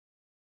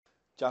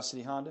Johnson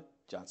City Honda,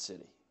 Johnson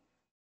City.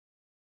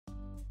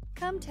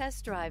 Come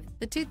test drive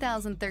the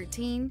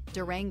 2013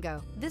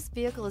 Durango. This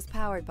vehicle is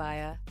powered by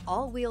a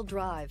all-wheel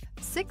drive,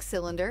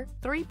 6-cylinder,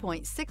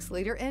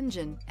 3.6-liter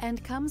engine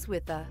and comes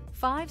with a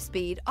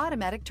 5-speed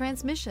automatic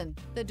transmission.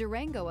 The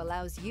Durango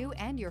allows you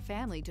and your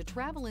family to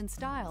travel in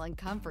style and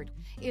comfort.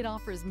 It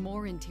offers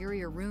more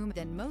interior room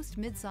than most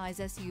midsize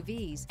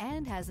SUVs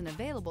and has an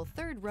available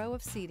third row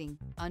of seating.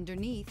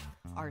 Underneath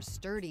are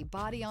sturdy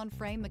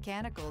body-on-frame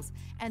mechanicals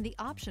and the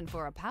option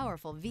for a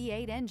powerful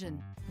V8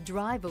 engine.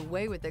 Drive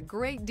away with a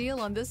great deal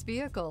on this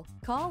vehicle.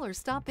 Call or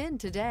stop in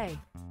today.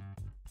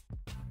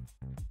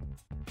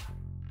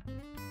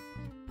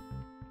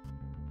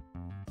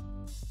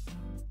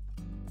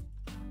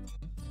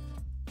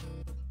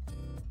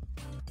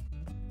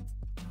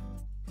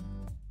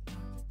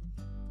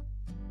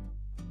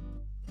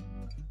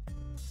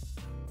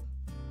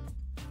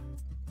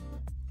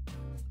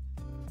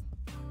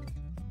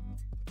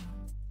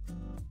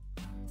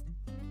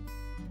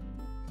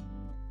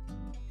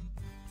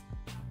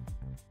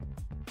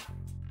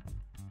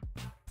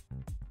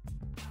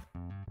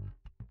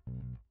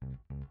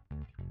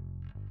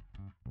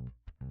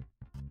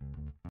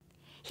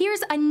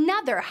 Here's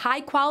another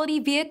high-quality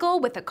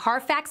vehicle with a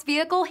Carfax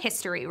Vehicle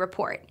History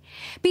Report.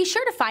 Be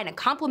sure to find a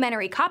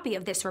complimentary copy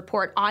of this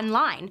report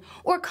online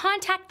or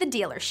contact the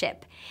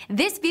dealership.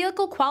 This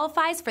vehicle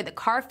qualifies for the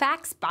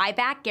Carfax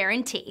Buyback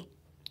Guarantee.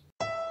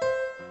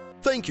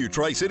 Thank you,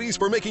 Tri-Cities,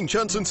 for making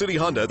Johnson City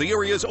Honda the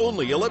area's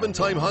only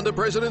 11-time Honda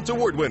President's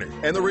Award winner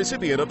and the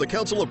recipient of the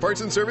Council of Parts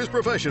and Service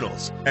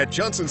Professionals. At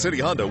Johnson City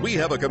Honda, we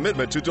have a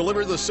commitment to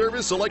deliver the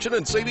service, selection,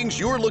 and savings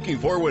you're looking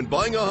for when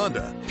buying a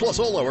Honda. Plus,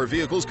 all our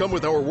vehicles come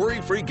with our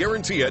worry-free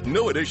guarantee at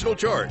no additional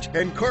charge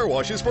and car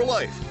washes for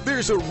life.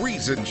 There's a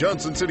reason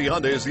Johnson City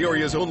Honda is the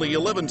area's only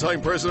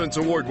 11-time President's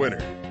Award winner.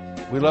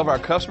 We love our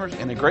customers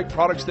and the great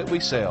products that we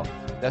sell.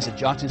 That's the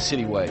Johnson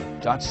City way.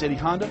 Johnson City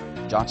Honda,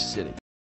 Johnson City.